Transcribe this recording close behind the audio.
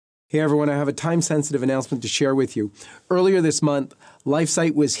Hey everyone, I have a time-sensitive announcement to share with you. Earlier this month,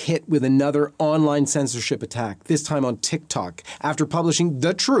 LifeSite was hit with another online censorship attack, this time on TikTok, after publishing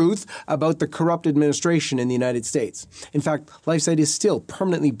the truth about the corrupt administration in the United States. In fact, LifeSite is still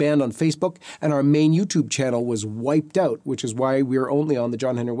permanently banned on Facebook, and our main YouTube channel was wiped out, which is why we're only on the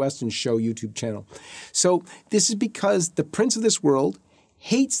John Henry Weston Show YouTube channel. So this is because the prince of this world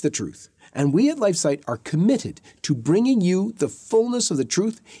hates the truth. And we at LifeSite are committed to bringing you the fullness of the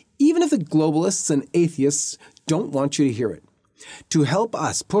truth, even if the globalists and atheists don't want you to hear it. To help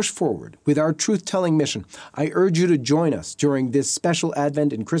us push forward with our truth-telling mission, I urge you to join us during this special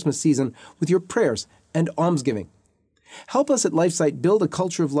Advent and Christmas season with your prayers and almsgiving. Help us at LifeSite build a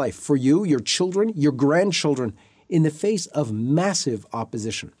culture of life for you, your children, your grandchildren, in the face of massive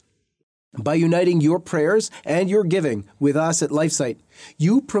opposition. By uniting your prayers and your giving with us at LifeSite,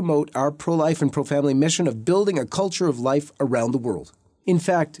 you promote our pro-life and pro-family mission of building a culture of life around the world. In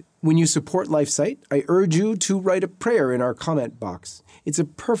fact, when you support LifeSite, I urge you to write a prayer in our comment box. It's a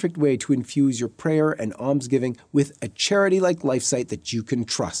perfect way to infuse your prayer and almsgiving with a charity like LifeSite that you can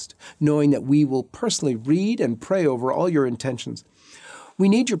trust, knowing that we will personally read and pray over all your intentions. We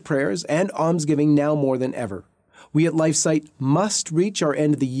need your prayers and almsgiving now more than ever. We at LifeSite must reach our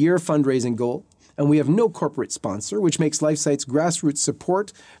end of the year fundraising goal, and we have no corporate sponsor, which makes LifeSite's grassroots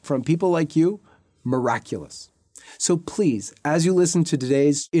support from people like you miraculous. So please, as you listen to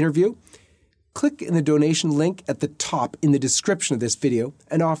today's interview, click in the donation link at the top in the description of this video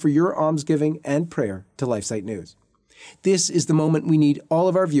and offer your almsgiving and prayer to LifeSite News. This is the moment we need all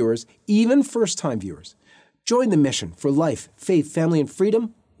of our viewers, even first-time viewers. Join the mission for life, faith, family, and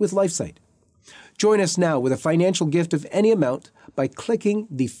freedom with LifeSite. Join us now with a financial gift of any amount by clicking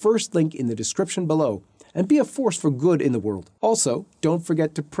the first link in the description below and be a force for good in the world. Also, don't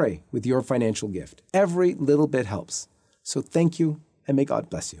forget to pray with your financial gift. Every little bit helps. So thank you, and may God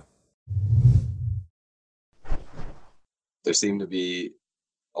bless you. There seemed to be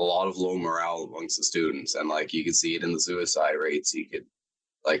a lot of low morale amongst the students, and you could see it in the suicide rates. You could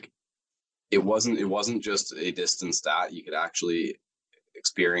it wasn't just a distant stat. You could actually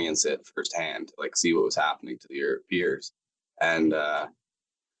experience it firsthand, see what was happening to your peers. And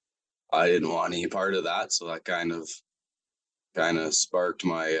I didn't want any part of that, so that kind of sparked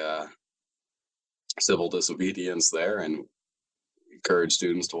my civil disobedience there and encouraged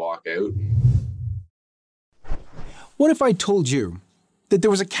students to walk out. What if I told you that there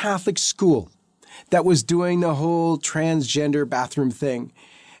was a Catholic school that was doing the whole transgender bathroom thing,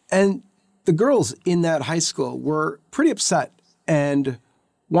 and the girls in that high school were pretty upset and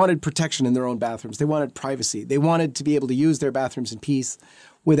wanted protection in their own bathrooms. They wanted privacy. They wanted to be able to use their bathrooms in peace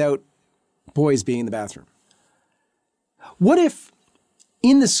without boys being in the bathroom. What if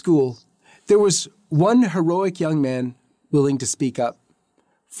in the school there was one heroic young man willing to speak up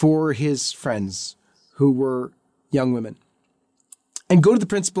for his friends who were young women and go to the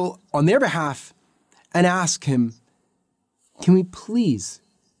principal on their behalf and ask him, can we please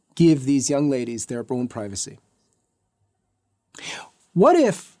give these young ladies their own privacy? What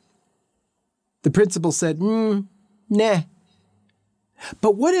if the principal said, nah?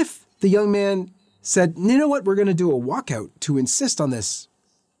 But what if the young man said, you know what, we're going to do a walkout to insist on this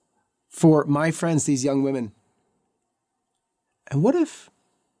for my friends, these young women? And what if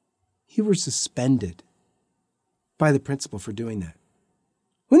he were suspended by the principal for doing that?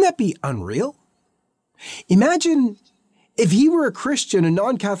 Wouldn't that be unreal? Imagine if he were a Christian, a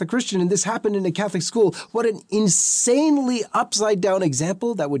non-Catholic Christian, and this happened in a Catholic school, what an insanely upside-down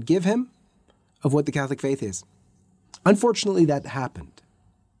example that would give him of what the Catholic faith is. Unfortunately, that happened.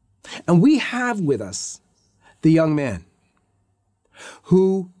 And we have with us the young man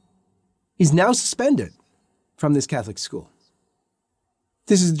who is now suspended from this Catholic school.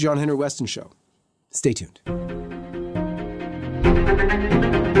 This is the John Henry Weston Show. Stay tuned.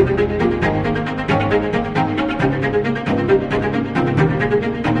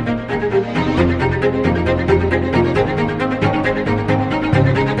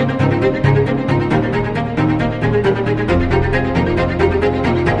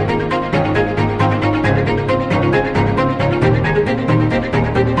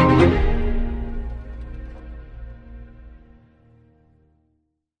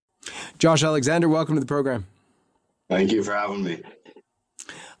 Josh Alexander, welcome to the program. Thank you for having me.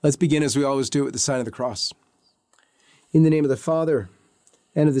 Let's begin as we always do with the sign of the cross. In the name of the Father,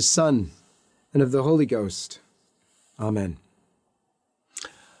 and of the Son, and of the Holy Ghost. Amen.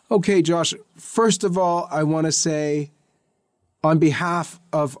 Okay, Josh, first of all, I want to say, on behalf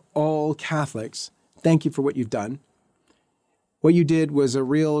of all Catholics, thank you for what you've done. What you did was a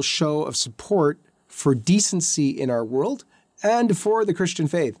real show of support for decency in our world and for the Christian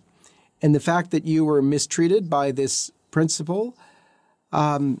faith. And the fact that you were mistreated by this principal,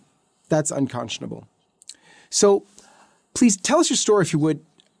 that's unconscionable. So please tell us your story, if you would,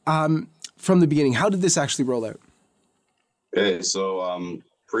 from the beginning. How did this actually roll out? Okay, so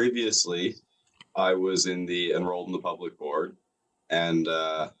previously I was enrolled in the public board, and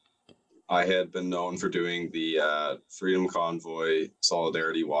I had been known for doing the Freedom Convoy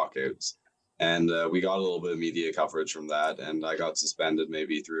Solidarity walkouts. And we got a little bit of media coverage from that, and I got suspended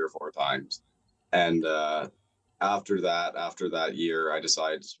maybe 3 or 4 times. And after that year, I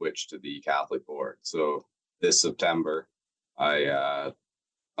decided to switch to the Catholic board. So this September, I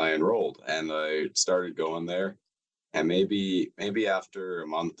enrolled and I started going there. And maybe after a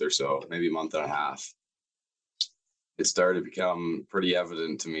month or so, maybe a month and a half, it started to become pretty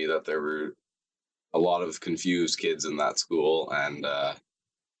evident to me that there were a lot of confused kids in that school, and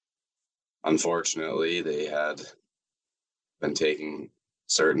unfortunately they had been taking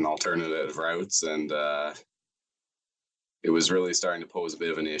certain alternative routes, and it was really starting to pose a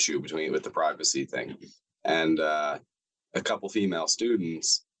bit of an issue with the privacy thing. And a couple female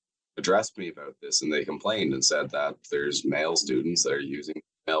students addressed me about this, and they complained and said that there's male students that are using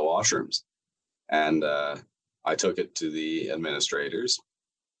male washrooms. And I took it to the administrators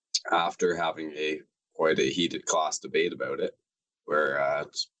after having quite a heated class debate about it, where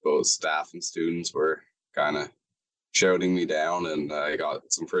both staff and students were kind of shouting me down, and I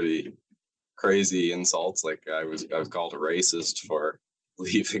got some pretty crazy insults. Like I was called a racist for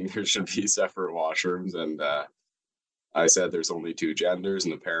believing there should be separate washrooms, and I said there's only 2 genders,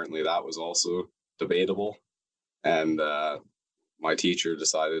 and apparently that was also debatable. And my teacher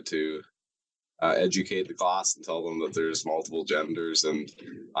decided to educate the class and tell them that there's multiple genders, and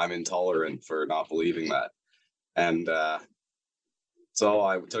I'm intolerant for not believing that. And so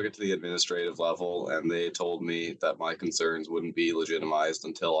I took it to the administrative level, and they told me that my concerns wouldn't be legitimized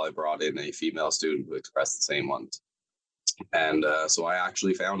until I brought in a female student who expressed the same ones. And so I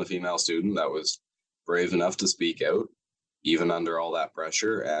actually found a female student that was brave enough to speak out, even under all that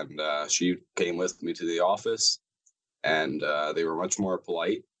pressure. And she came with me to the office, and they were much more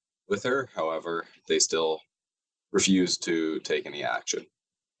polite with her. However, they still refused to take any action.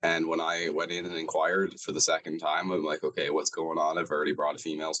 And when I went in and inquired for the second time, I'm like, okay, what's going on? I've already brought a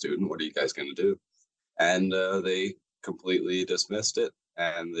female student. What are you guys going to do? And they completely dismissed it.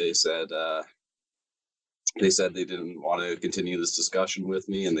 And they said they didn't want to continue this discussion with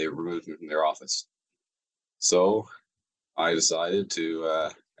me, and they removed me from their office. So I decided to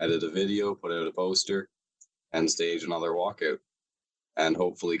edit a video, put out a poster, and stage another walkout, and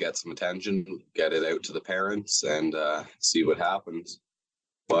hopefully get some attention, get it out to the parents, and see what happens.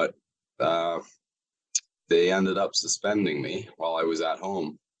 But they ended up suspending me while I was at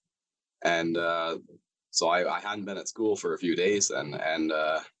home. And so I hadn't been at school for a few days then, and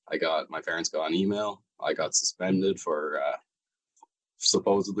my parents got an email. I got suspended for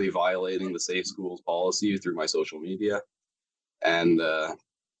supposedly violating the Safe Schools policy through my social media. And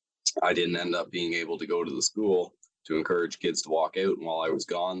I didn't end up being able to go to the school to encourage kids to walk out. And while I was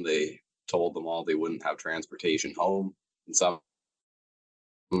gone, they told them all they wouldn't have transportation home. In some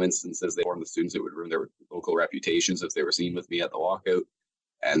instances, they warned the students it would ruin their local reputations if they were seen with me at the walkout.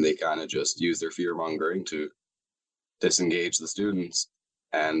 And they kind of just used their fear mongering to disengage the students.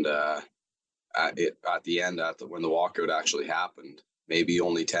 And at the end, when the walkout actually happened, maybe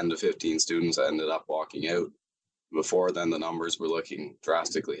only 10 to 15 students ended up walking out. Before then, the numbers were looking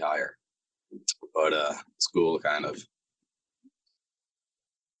drastically higher. But school kind of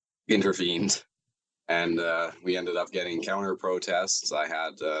intervened, and we ended up getting counter protests. I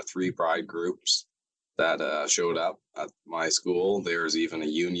had 3 pride groups that showed up at my school. There was even a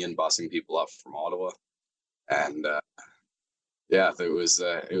union busing people up from Ottawa, and yeah, it was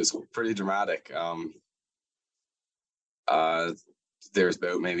pretty dramatic. There's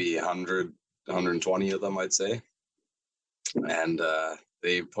about maybe 100, 120 of them, I'd say, and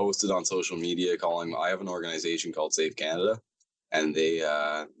they posted on social media I have an organization called Safe Canada, and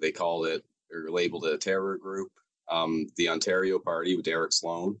they called it or labeled it a terror group. The Ontario Party with Derek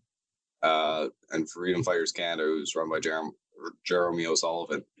Sloan, and Freedom Fighters Canada, who's run by Jeremy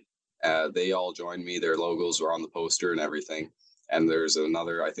O'Sullivan. They all joined me. Their logos were on the poster and everything. And there's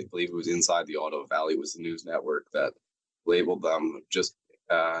another, believe it was Inside the Ottawa Valley, was the news network that labeled them just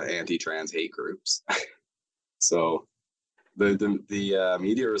anti-trans hate groups. So the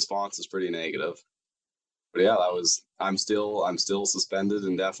media response is pretty negative. But yeah, I'm still suspended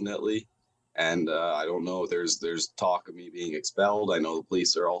indefinitely, and I don't know. There's talk of me being expelled. I know the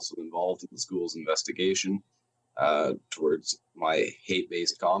police are also involved in the school's investigation towards my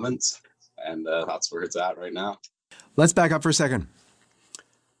hate-based comments, and that's where it's at right now. Let's back up for a second.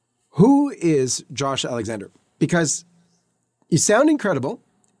 Who is Josh Alexander? Because you sound incredible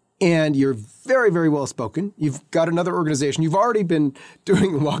and you're very, very well spoken. You've got another organization. You've already been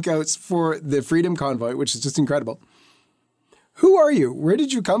doing walkouts for the Freedom Convoy, which is just incredible. Who are you? Where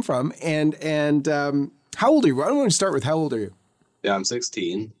did you come from? And how old are you? I want to start with how old are you? Yeah, I'm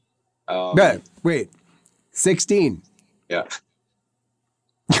 16. Wait, 16. Yeah.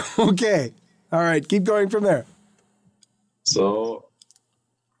 Okay. All right. Keep going from there. So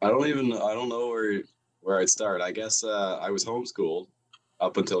I don't know where I'd start. I guess I was homeschooled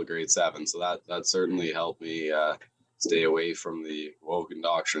up until grade 7. So that certainly helped me stay away from the woke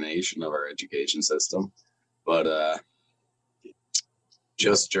indoctrination of our education system. But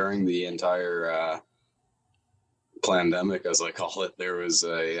just during the entire pandemic, as I call it, there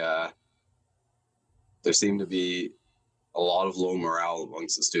seemed to be a lot of low morale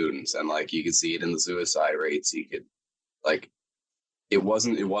amongst the students, and like you could see it in the suicide rates. You could it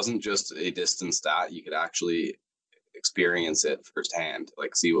wasn't just a distant stat. You could actually experience it firsthand,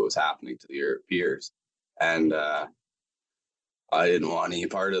 like see what was happening to your peers. And I didn't want any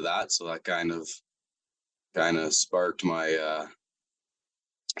part of that, so that kind of sparked my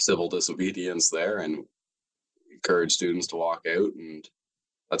civil disobedience there and encouraged students to walk out. And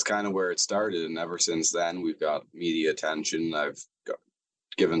that's kind of where it started. And ever since then, we've got media attention. I've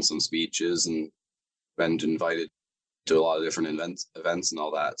given some speeches and been invited to a lot of different events and all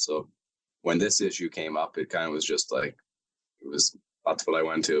that. So when this issue came up, it kind of was just like, that's what I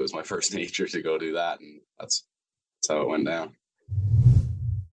went to. It was my first nature to go do that. And that's how it went down.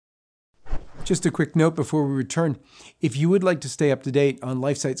 Just a quick note before we return. If you would like to stay up to date on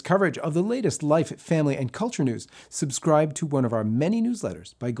LifeSite's coverage of the latest life, family, and culture news, subscribe to one of our many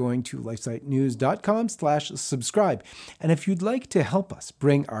newsletters by going to lifesitenews.com/subscribe. And if you'd like to help us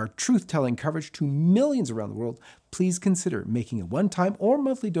bring our truth-telling coverage to millions around the world, please consider making a one-time or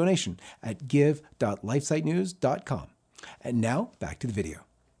monthly donation at give.lifesitenews.com. And now, back to the video.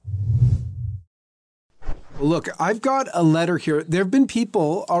 Look, I've got a letter here. There have been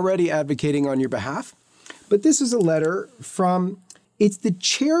people already advocating on your behalf, but this is a letter it's the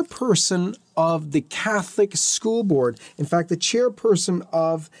chairperson of the Catholic School Board. In fact, the chairperson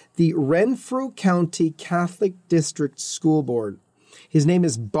of the Renfrew County Catholic District School Board. His name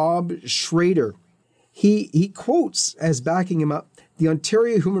is Bob Schrader. He quotes, as backing him up, the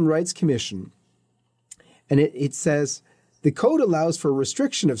Ontario Human Rights Commission. And it says, the code allows for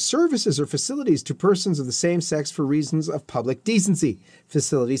restriction of services or facilities to persons of the same sex for reasons of public decency.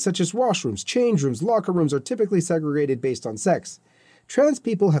 Facilities such as washrooms, change rooms, locker rooms are typically segregated based on sex. Trans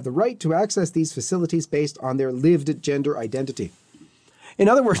people have the right to access these facilities based on their lived gender identity. In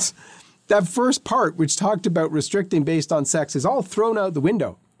other words, that first part, which talked about restricting based on sex, is all thrown out the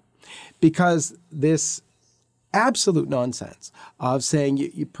window because this absolute nonsense of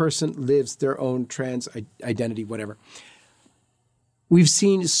saying a person lives their own trans identity, whatever. We've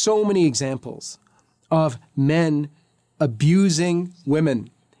seen so many examples of men abusing women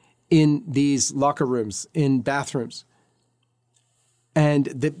in these locker rooms, in bathrooms. And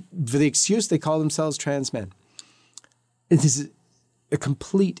for the excuse, they call themselves trans men. This is a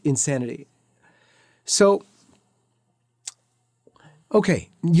complete insanity. So, okay,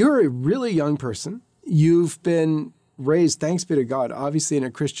 you're a really young person. You've been raised, thanks be to God, obviously in a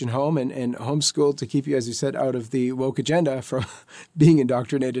Christian home and homeschooled to keep you, as you said, out of the woke agenda from being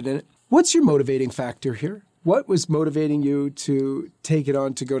indoctrinated in it. What's your motivating factor here? What was motivating you to take it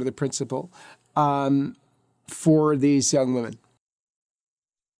on to go to the principal for these young women?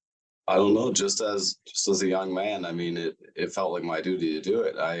 I don't know, just as a young man, I mean, it felt like my duty to do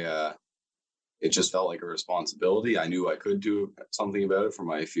it. It just felt like a responsibility. I knew I could do something about it for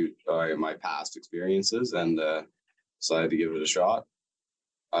my my past experiences, and decided to give it a shot.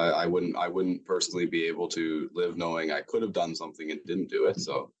 I wouldn't personally be able to live knowing I could have done something and didn't do it.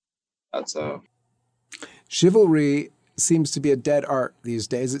 So that's chivalry seems to be a dead art these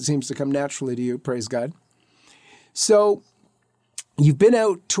days. It seems to come naturally to you, praise God. So you've been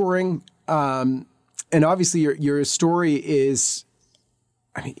out touring, and obviously your story is,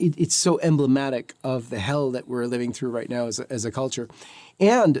 I mean, it's so emblematic of the hell that we're living through right now as a culture,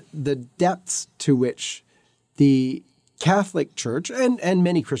 and the depths to which the Catholic Church and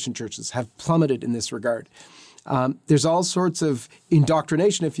many Christian churches have plummeted in this regard. There's all sorts of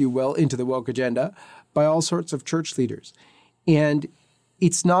indoctrination, if you will, into the woke agenda by all sorts of church leaders. And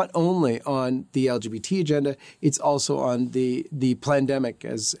it's not only on the LGBT agenda, it's also on the pandemic,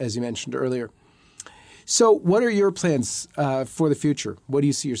 as you mentioned earlier. So what are your plans for the future? What do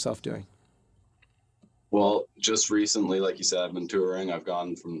you see yourself doing? Well, just recently, like you said, I've been touring. I've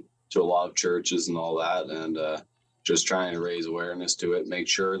gone to a lot of churches and all that, and just trying to raise awareness to it, make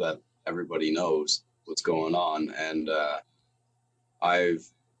sure that everybody knows what's going on. And I've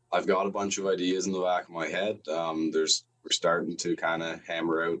got a bunch of ideas in the back of my head. We're starting to kind of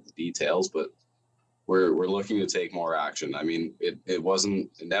hammer out the details, but we're looking to take more action. I mean, it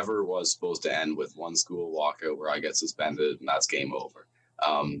never was supposed to end with one school walkout where I get suspended and that's game over.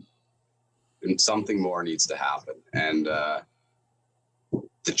 And something more needs to happen. And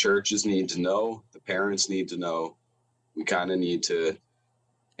the churches need to know, the parents need to know. We kind of need to,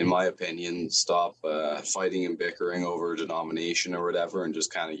 in my opinion, stop fighting and bickering over denomination or whatever, and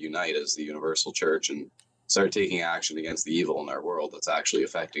just kind of unite as the universal church and start taking action against the evil in our world that's actually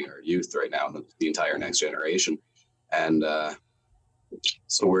affecting our youth right now and the entire next generation. And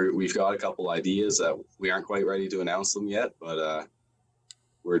so we've got a couple ideas that we aren't quite ready to announce them yet, but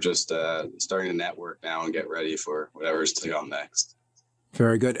we're just starting to network now and get ready for whatever's to come next.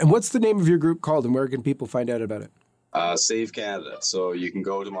 Very good. And what's the name of your group called, and where can people find out about it? Save Canada. So you can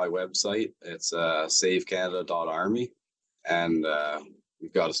go to my website. It's savecanada.army, and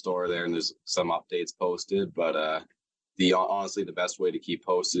we've got a store there, and there's some updates posted. But honestly, the best way to keep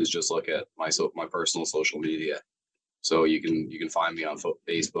posted is just look at my personal social media. So you can find me on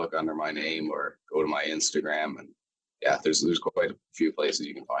Facebook under my name, or go to my Instagram, and yeah, there's quite a few places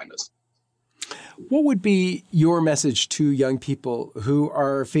you can find us. What would be your message to young people who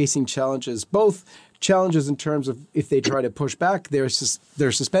are facing challenges, both challenges in terms of if they try to push back, they're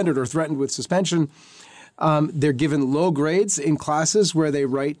suspended or threatened with suspension. They're given low grades in classes where they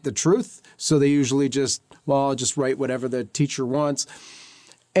write the truth. So they usually I'll just write whatever the teacher wants.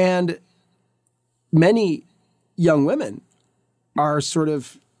 And many young women are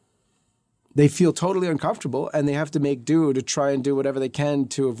they feel totally uncomfortable, and they have to make do to try and do whatever they can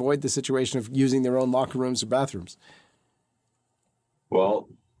to avoid the situation of using their own locker rooms or bathrooms. Well,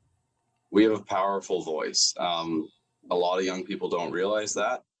 we have a powerful voice. A lot of young people don't realize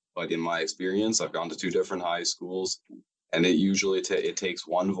that, but in my experience, I've gone to 2 different high schools, and it usually it takes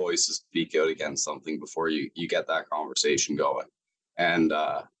one voice to speak out against something before you get that conversation going. And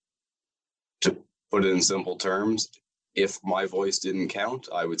to put it in simple terms, if my voice didn't count,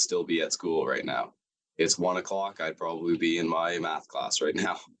 I would still be at school right now. It's 1:00. I'd probably be in my math class right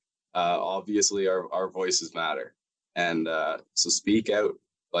now. Obviously, our voices matter. And so speak out.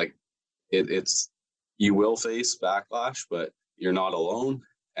 Like, you will face backlash, but you're not alone.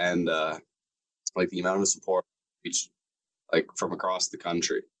 And like the amount of support from across the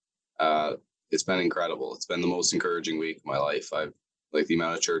country, it's been incredible. It's been the most encouraging week of my life. Like the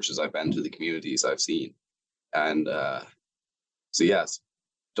amount of churches I've been to, the communities I've seen. And so yes,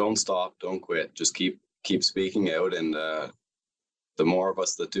 don't stop, don't quit. Just keep speaking out, and the more of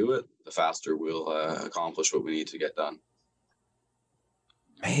us that do it, the faster we'll accomplish what we need to get done.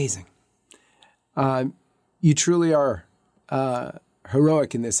 Amazing. You truly are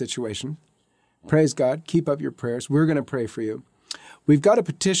heroic in this situation. Praise God. Keep up your prayers. We're going to pray for you. We've got a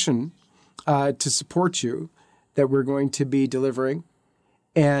petition to support you that we're going to be delivering.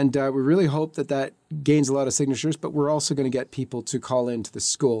 And we really hope that gains a lot of signatures, but we're also going to get people to call into the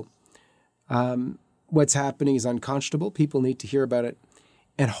school. What's happening is unconscionable. People need to hear about it.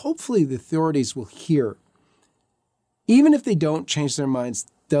 And hopefully the authorities will hear. Even if they don't change their minds,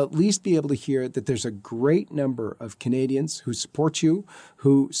 they'll at least be able to hear that there's a great number of Canadians who support you,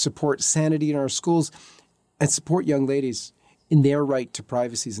 who support sanity in our schools, and support young ladies in their right to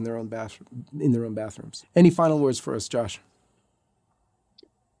privacies in their own bathrooms. Any final words for us, Josh?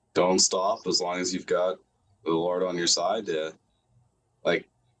 Don't stop as long as you've got the Lord on your side.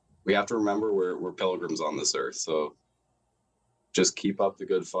 We have to remember we're pilgrims on this earth. So just keep up the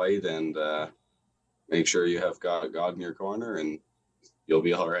good fight, and make sure you have God in your corner, and you'll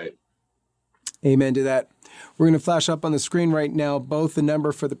be all right. Amen to that. We're going to flash up on the screen right now both the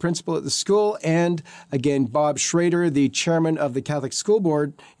number for the principal at the school and, again, Bob Schrader, the chairman of the Catholic School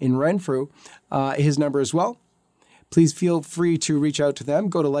Board in Renfrew, his number as well. Please feel free to reach out to them.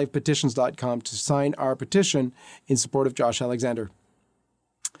 Go to lifepetitions.com to sign our petition in support of Josh Alexander.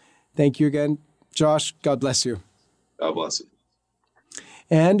 Thank you again, Josh. God bless you. God bless you.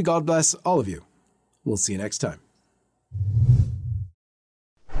 And God bless all of you. We'll see you next time.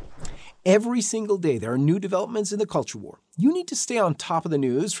 Every single day, there are new developments in the culture war. You need to stay on top of the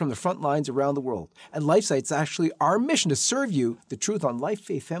news from the front lines around the world. At LifeSite, it's actually our mission to serve you the truth on life,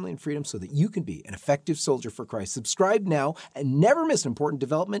 faith, family, and freedom so that you can be an effective soldier for Christ. Subscribe now and never miss an important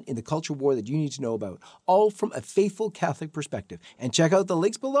development in the culture war that you need to know about, all from a faithful Catholic perspective. And check out the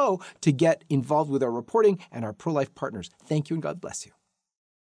links below to get involved with our reporting and our pro-life partners. Thank you, and God bless you.